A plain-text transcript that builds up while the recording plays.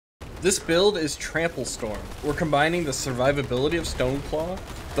This build is Tramplestorm. We're combining the survivability of Stoneclaw,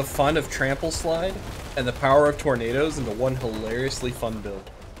 the fun of Trampleside, and the power of tornadoes into one hilariously fun build.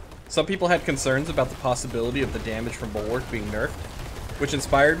 Some people had concerns about the possibility of the damage from Bulwark being nerfed, which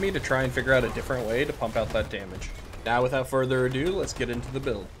inspired me to try and figure out a different way to pump out that damage. Now without further ado, let's get into the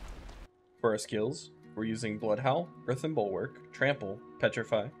build. For our skills, we're using Bloodhowl, Earthen Bulwark, Trample,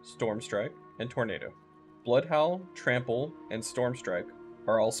 Petrify, Stormstrike, and Tornado. Bloodhowl, Trample, and Stormstrike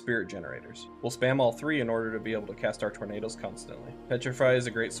are all spirit generators. We'll spam all three in order to be able to cast our tornadoes constantly. Petrify is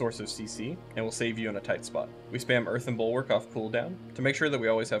a great source of CC and will save you in a tight spot. We spam Earthen Bulwark off cooldown to make sure that we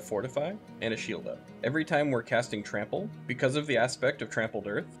always have Fortify and a shield up. Every time we're casting Trample, because of the aspect of Trampled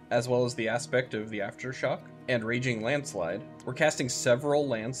Earth, as well as the aspect of the Aftershock and Raging Landslide, we're casting several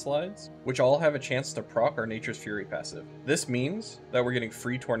landslides, which all have a chance to proc our Nature's Fury passive. This means that we're getting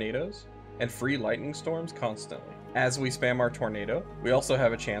free tornadoes and free lightning storms constantly. As we spam our tornado, we also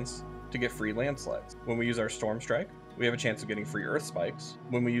have a chance to get free landslides. When we use our Stormstrike, we have a chance of getting free Earth Spikes.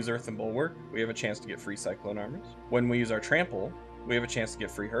 When we use Earthen Bulwark, we have a chance to get free Cyclone Armors. When we use our Trample, we have a chance to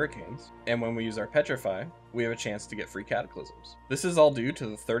get free Hurricanes. And when we use our Petrify, we have a chance to get free Cataclysms. This is all due to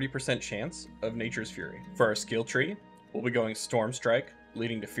the 30% chance of Nature's Fury. For our skill tree, we'll be going Stormstrike,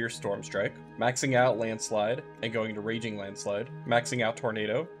 leading to Fierce Stormstrike, maxing out Landslide, and going to Raging Landslide, maxing out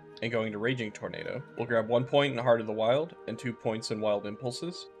Tornado, and going to Raging Tornado. We'll grab 1 point in Heart of the Wild and 2 points in Wild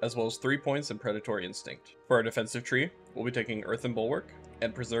Impulses, as well as 3 points in Predatory Instinct. For our defensive tree, we'll be taking Earthen Bulwark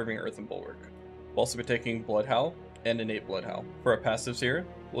and Preserving Earthen Bulwark. We'll also be taking Bloodhowl and Innate Bloodhowl. For our passives here,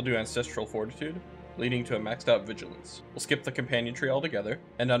 we'll do Ancestral Fortitude, leading to a maxed out Vigilance. We'll skip the companion tree altogether,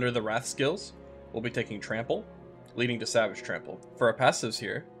 and under the Wrath skills, we'll be taking Trample, leading to Savage Trample. For our passives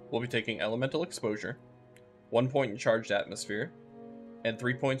here, we'll be taking Elemental Exposure, 1 point in Charged Atmosphere, and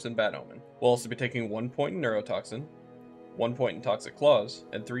 3 points in Bad Omen. We'll also be taking 1 point in Neurotoxin, 1 point in Toxic Claws,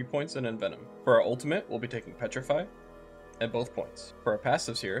 and 3 points in Envenom. For our ultimate, we'll be taking Petrify, and both points. For our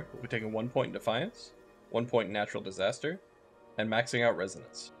passives here, we'll be taking 1 point in Defiance, 1 point in Natural Disaster, and maxing out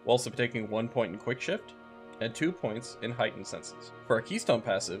Resonance. We'll also be taking 1 point in Quick Shift, and 2 points in Heightened Senses. For our Keystone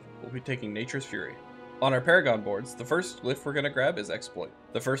passive, we'll be taking Nature's Fury. On our Paragon boards, the first glyph we're going to grab is Exploit.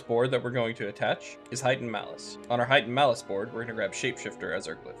 The first board that we're going to attach is Heightened Malice. On our Heightened Malice board, we're going to grab Shapeshifter as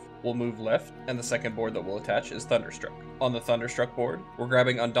our glyph. We'll move left, and the second board that we'll attach is Thunderstruck. On the Thunderstruck board, we're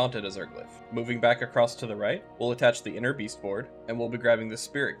grabbing Undaunted as our glyph. Moving back across to the right, we'll attach the Inner Beast board, and we'll be grabbing the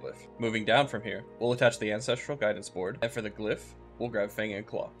Spirit glyph. Moving down from here, we'll attach the Ancestral Guidance board, and for the glyph, we'll grab Fang and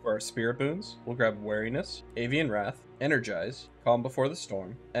Claw. For our Spirit boons, we'll grab Wariness, Avian Wrath, Energize, Calm Before the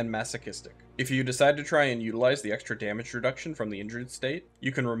Storm, and Masochistic. If you decide to try and utilize the extra damage reduction from the injured state,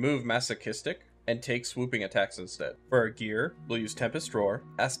 you can remove Masochistic and take swooping attacks instead. For our gear, we'll use Tempest Roar,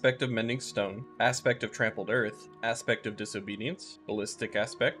 Aspect of Mending Stone, Aspect of Trampled Earth, Aspect of Disobedience, Ballistic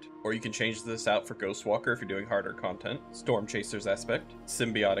Aspect, or you can change this out for Ghostwalker if you're doing harder content, Storm Chaser's Aspect,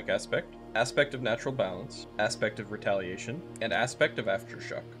 Symbiotic Aspect, Aspect of Natural Balance, Aspect of Retaliation, and Aspect of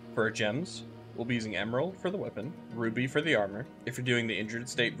Aftershock. For our gems, we'll be using Emerald for the weapon, Ruby for the armor. If you're doing the injured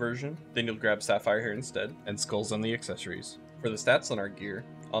state version, then you'll grab Sapphire here instead, and Skulls on the accessories. For the stats on our gear,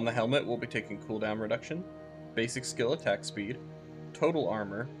 on the helmet we'll be taking cooldown reduction, basic skill attack speed, total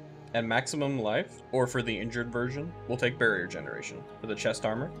armor, and maximum life, or for the injured version, we'll take barrier generation. For the chest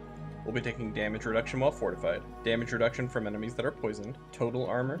armor, we'll be taking damage reduction while fortified, damage reduction from enemies that are poisoned, total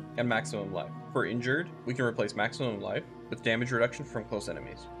armor, and maximum life. For injured, we can replace maximum life with damage reduction from close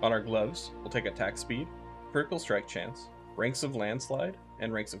enemies. On our gloves, we'll take attack speed, critical strike chance, ranks of Landslide,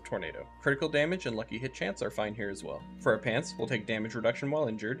 and ranks of Tornado. Critical damage and lucky hit chance are fine here as well. For our pants, we'll take damage reduction while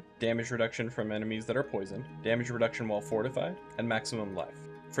injured, damage reduction from enemies that are poisoned, damage reduction while fortified, and maximum life.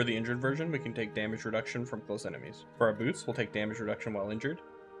 For the injured version, we can take damage reduction from close enemies. For our boots, we'll take damage reduction while injured,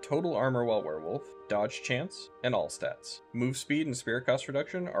 total armor while werewolf, dodge chance, and all stats. Move speed and spirit cost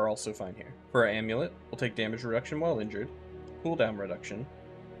reduction are also fine here. For our amulet, we'll take damage reduction while injured, cooldown reduction,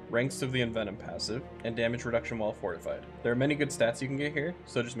 ranks of the Envenom passive, and damage reduction while fortified. There are many good stats you can get here,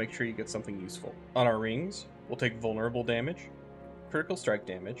 so just make sure you get something useful. On our rings, we'll take vulnerable damage, critical strike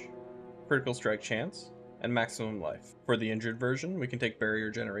damage, critical strike chance, and maximum life. For the injured version, we can take barrier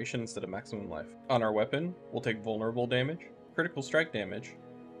generation instead of maximum life. On our weapon, we'll take vulnerable damage, critical strike damage,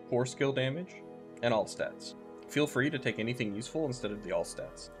 core skill damage, and all stats. Feel free to take anything useful instead of the all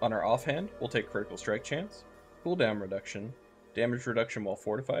stats. On our offhand, we'll take critical strike chance, cooldown reduction, damage reduction while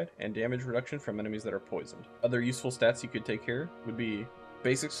fortified, and damage reduction from enemies that are poisoned. Other useful stats you could take here would be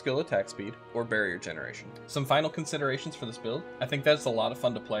basic skill attack speed, or barrier generation. Some final considerations for this build. I think that it's a lot of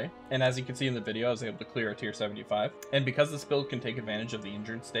fun to play, and as you can see in the video, I was able to clear a tier 75. And because this build can take advantage of the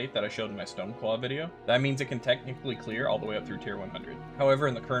injured state that I showed in my Stoneclaw video, that means it can technically clear all the way up through tier 100. However,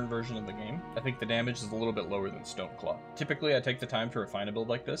 in the current version of the game, I think the damage is a little bit lower than Stoneclaw. Typically, I take the time to refine a build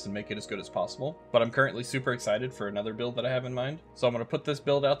like this and make it as good as possible, but I'm currently super excited for another build that I have in mind, so I'm going to put this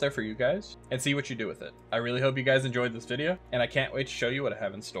build out there for you guys and see what you do with it. I really hope you guys enjoyed this video, and I can't wait to show you what I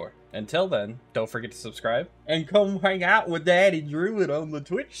have in store. Until then, don't forget to subscribe, and come hang out with Daddy Druid on the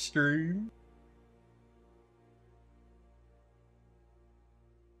Twitch stream.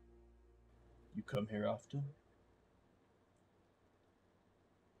 You come here often?